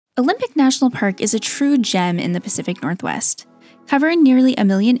Olympic National Park is a true gem in the Pacific Northwest. Covering nearly 1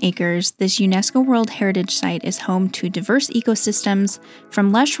 million acres, this UNESCO World Heritage Site is home to diverse ecosystems,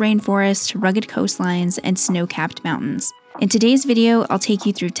 from lush rainforests to rugged coastlines and snow-capped mountains. In today's video, I'll take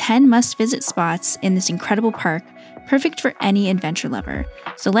you through 10 must-visit spots in this incredible park, perfect for any adventure lover.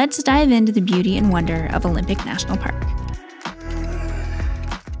 So let's dive into the beauty and wonder of Olympic National Park.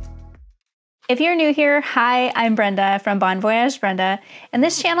 If you're new here, hi, I'm Brenda from Bon Voyage Brenda, and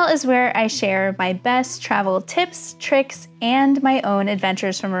this channel is where I share my best travel tips, tricks, and my own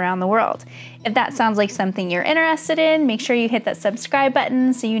adventures from around the world. If that sounds like something you're interested in, make sure you hit that subscribe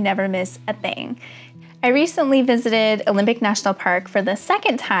button so you never miss a thing. I recently visited Olympic National Park for the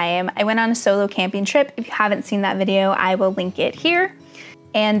second time. I went on a solo camping trip. If you haven't seen that video, I will link it here.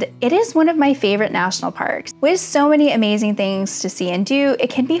 And it is one of my favorite national parks. With so many amazing things to see and do, it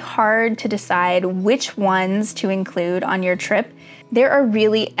can be hard to decide which ones to include on your trip. There are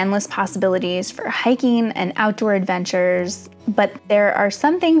really endless possibilities for hiking and outdoor adventures, but there are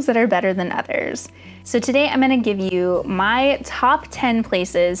some things that are better than others. So today I'm going to give you my top 10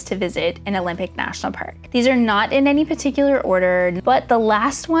 places to visit in Olympic National Park. These are not in any particular order, but the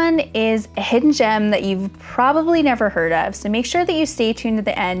last one is a hidden gem that you've probably never heard of, so make sure that you stay tuned to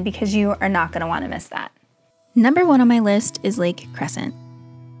the end because you are not going to want to miss that. Number 1 on my list is Lake Crescent.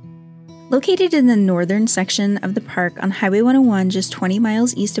 Located in the northern section of the park on Highway 101 just 20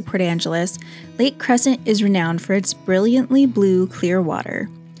 miles east of Port Angeles, Lake Crescent is renowned for its brilliantly blue, clear water.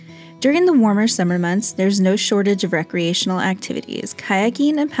 During the warmer summer months, there's no shortage of recreational activities.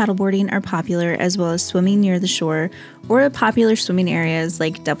 Kayaking and paddleboarding are popular, as well as swimming near the shore or at popular swimming areas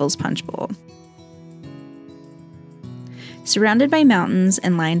like Devil's Punch Bowl. Surrounded by mountains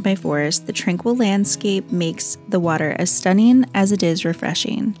and lined by forests, the tranquil landscape makes the water as stunning as it is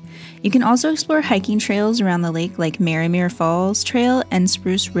refreshing. You can also explore hiking trails around the lake like Marimere Falls Trail and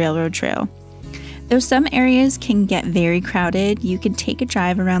Spruce Railroad Trail. Though some areas can get very crowded, you can take a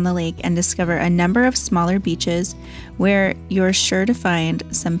drive around the lake and discover a number of smaller beaches where you're sure to find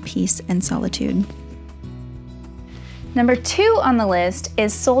some peace and solitude. Number 2 on the list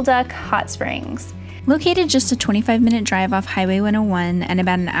is Sol Duc Hot Springs. Located just a 25-minute drive off Highway 101 and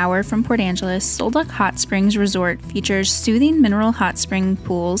about an hour from Port Angeles, Sol Duc Hot Springs Resort features soothing mineral hot spring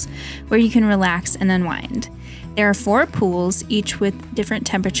pools where you can relax and unwind. There are 4 pools, each with different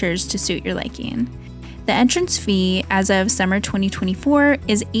temperatures to suit your liking. The entrance fee as of summer 2024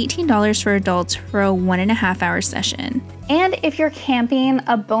 is $18 for adults for a 1.5-hour session. And if you're camping,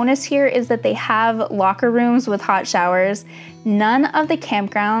 a bonus here is that they have locker rooms with hot showers. None of the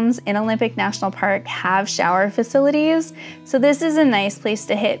campgrounds in Olympic National Park have shower facilities, so this is a nice place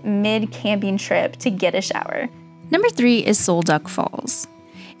to hit mid-camping trip to get a shower. Number 3 is Sol Duc Falls.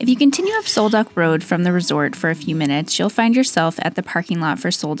 If you continue up Sol Duc Road from the resort for a few minutes, you'll find yourself at the parking lot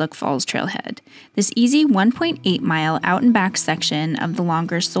for Sol Duc Falls Trailhead. This easy 1.8-mile out-and-back section of the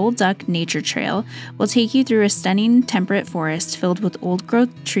longer Sol Duc Nature Trail will take you through a stunning temperate forest filled with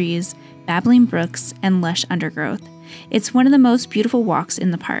old-growth trees, babbling brooks, and lush undergrowth. It's one of the most beautiful walks in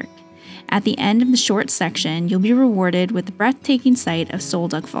the park. At the end of the short section, you'll be rewarded with the breathtaking sight of Sol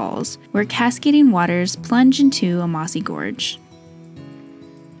Duc Falls, where cascading waters plunge into a mossy gorge.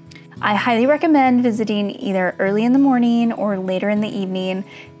 I highly recommend visiting either early in the morning or later in the evening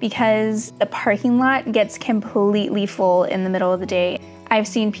because the parking lot gets completely full in the middle of the day. I've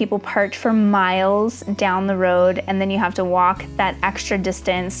seen people parked for miles down the road and then you have to walk that extra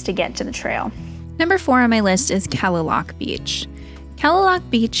distance to get to the trail. Number 4 on my list is Kalaloch Beach. Kalaloch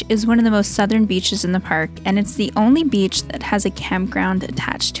Beach is one of the most southern beaches in the park, and it's the only beach that has a campground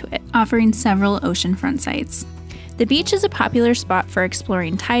attached to it, offering several oceanfront sites. The beach is a popular spot for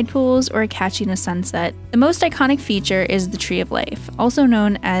exploring tide pools or catching a sunset. The most iconic feature is the Tree of Life, also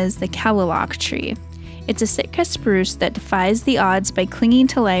known as the Kalaloch tree. It's a Sitka spruce that defies the odds by clinging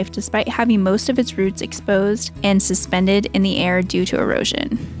to life despite having most of its roots exposed and suspended in the air due to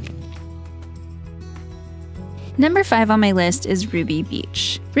erosion. Number 5 on my list is Ruby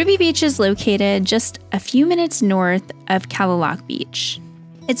Beach. Ruby Beach is located just a few minutes north of Kalaloch Beach.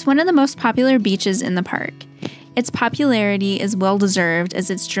 It's one of the most popular beaches in the park. Its popularity is well-deserved as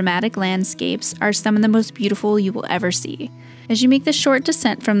its dramatic landscapes are some of the most beautiful you will ever see. As you make the short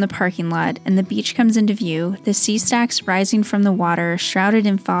descent from the parking lot and the beach comes into view, the sea stacks rising from the water, shrouded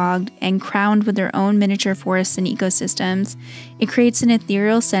in fog and crowned with their own miniature forests and ecosystems, it creates an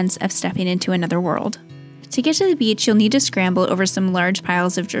ethereal sense of stepping into another world. To get to the beach, you'll need to scramble over some large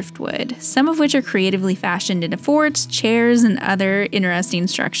piles of driftwood, some of which are creatively fashioned into forts, chairs, and other interesting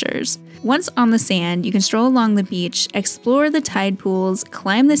structures. Once on the sand, you can stroll along the beach, explore the tide pools,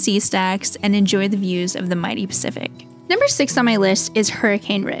 climb the sea stacks, and enjoy the views of the mighty Pacific. Number 6 on my list is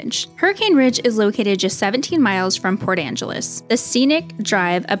Hurricane Ridge. Hurricane Ridge is located just 17 miles from Port Angeles. The scenic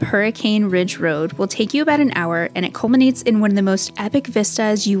drive up Hurricane Ridge Road will take you about an hour, and it culminates in one of the most epic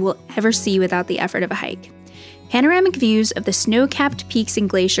vistas you will ever see without the effort of a hike. Panoramic views of the snow-capped peaks and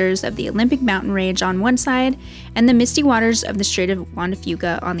glaciers of the Olympic mountain range on one side, and the misty waters of the Strait of Juan de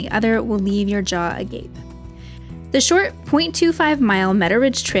Fuca on the other will leave your jaw agape. The short 0.25-mile Meadow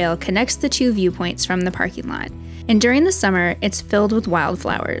Ridge Trail connects the two viewpoints from the parking lot, and during the summer, it's filled with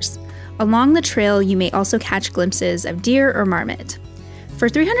wildflowers. Along the trail, you may also catch glimpses of deer or marmot. For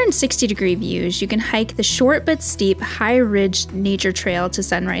 360-degree views, you can hike the short but steep High Ridge Nature Trail to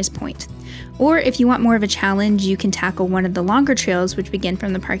Sunrise Point. Or if you want more of a challenge, you can tackle one of the longer trails which begin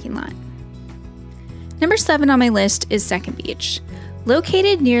from the parking lot. Number 7 on my list is Second Beach.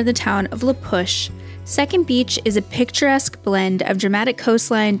 Located near the town of La Push, Second Beach is a picturesque blend of dramatic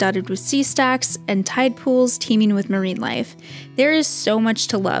coastline dotted with sea stacks and tide pools teeming with marine life. There is so much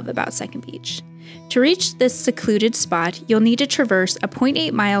to love about Second Beach. To reach this secluded spot, you'll need to traverse a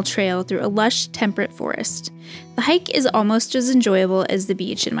 0.8-mile trail through a lush, temperate forest. The hike is almost as enjoyable as the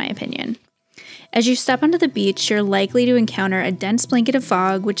beach, in my opinion. As you step onto the beach, you're likely to encounter a dense blanket of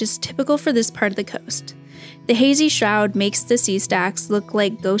fog, which is typical for this part of the coast. The hazy shroud makes the sea stacks look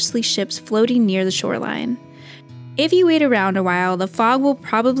like ghostly ships floating near the shoreline. If you wait around a while, the fog will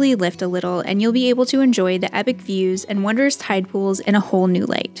probably lift a little, and you'll be able to enjoy the epic views and wondrous tide pools in a whole new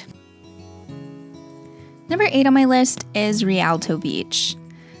light. Number 8 on my list is Rialto Beach.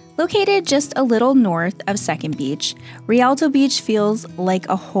 Located just a little north of Second Beach, Rialto Beach feels like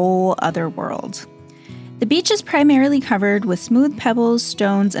a whole other world. The beach is primarily covered with smooth pebbles,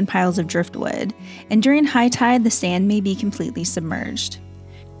 stones, and piles of driftwood, and during high tide, the sand may be completely submerged.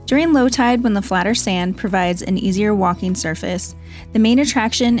 During low tide, when the flatter sand provides an easier walking surface, the main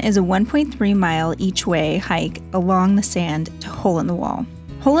attraction is a 1.3-mile each-way hike along the sand to Hole in the Wall.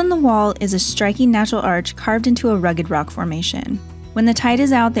 Hole in the Wall is a striking natural arch carved into a rugged rock formation. When the tide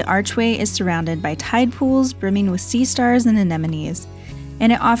is out, the archway is surrounded by tide pools brimming with sea stars and anemones,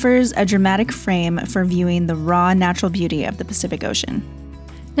 and it offers a dramatic frame for viewing the raw natural beauty of the Pacific Ocean.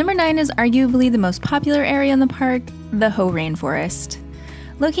 Number 9 is arguably the most popular area in the park, the Hoh Rainforest.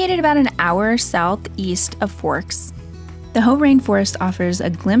 Located about an hour southeast of Forks, the Hoh Rainforest offers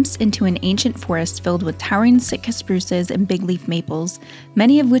a glimpse into an ancient forest filled with towering Sitka spruces and big-leaf maples,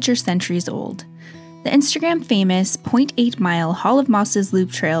 many of which are centuries old. The Instagram-famous 0.8-mile Hall of Mosses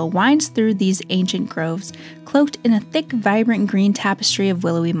Loop Trail winds through these ancient groves, cloaked in a thick, vibrant green tapestry of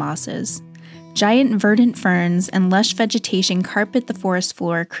willowy mosses. Giant verdant ferns and lush vegetation carpet the forest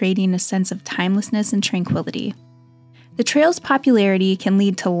floor, creating a sense of timelessness and tranquility. The trail's popularity can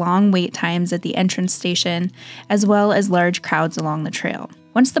lead to long wait times at the entrance station, as well as large crowds along the trail.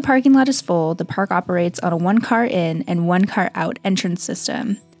 Once the parking lot is full, the park operates on a one-car in and one-car out entrance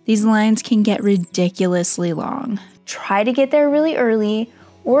system. These lines can get ridiculously long. Try to get there really early,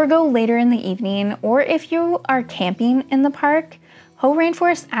 or go later in the evening, or if you are camping in the park, Hoh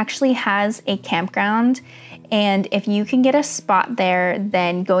Rainforest actually has a campground, and if you can get a spot there,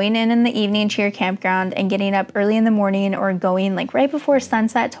 then going in the evening to your campground and getting up early in the morning or going like right before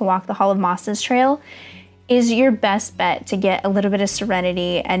sunset to walk the Hall of Mosses Trail is your best bet to get a little bit of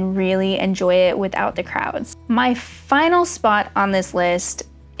serenity and really enjoy it without the crowds. My final spot on this list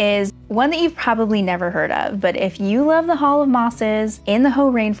is one that you've probably never heard of, but if you love the Hall of Mosses in the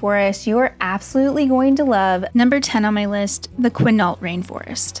Hoh Rainforest, you are absolutely going to love number 10 on my list, the Quinault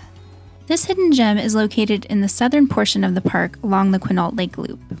Rainforest. This hidden gem is located in the southern portion of the park along the Quinault Lake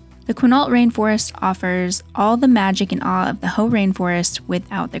Loop. The Quinault Rainforest offers all the magic and awe of the Hoh Rainforest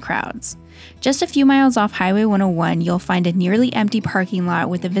without the crowds. Just a few miles off Highway 101, you'll find a nearly empty parking lot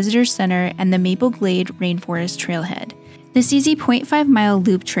with a visitor center and the Maple Glade Rainforest Trailhead. This easy 0.5-mile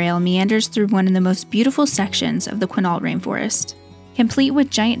loop trail meanders through one of the most beautiful sections of the Quinault Rainforest. Complete with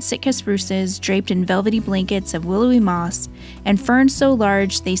giant Sitka spruces draped in velvety blankets of willowy moss and ferns so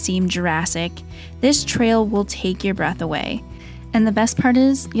large they seem Jurassic, this trail will take your breath away. And the best part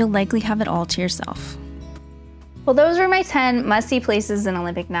is, you'll likely have it all to yourself. Well, those were my 10 must-see places in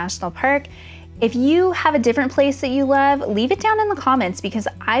Olympic National Park. If you have a different place that you love, leave it down in the comments because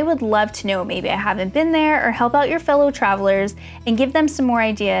I would love to know. Maybe I haven't been there, or help out your fellow travelers and give them some more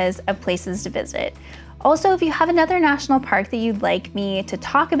ideas of places to visit. Also, if you have another national park that you'd like me to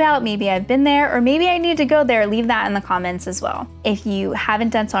talk about, maybe I've been there or maybe I need to go there, leave that in the comments as well. If you haven't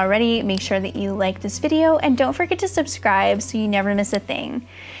done so already, make sure that you like this video and don't forget to subscribe so you never miss a thing.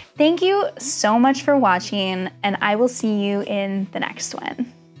 Thank you so much for watching, and I will see you in the next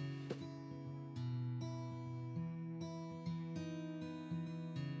one.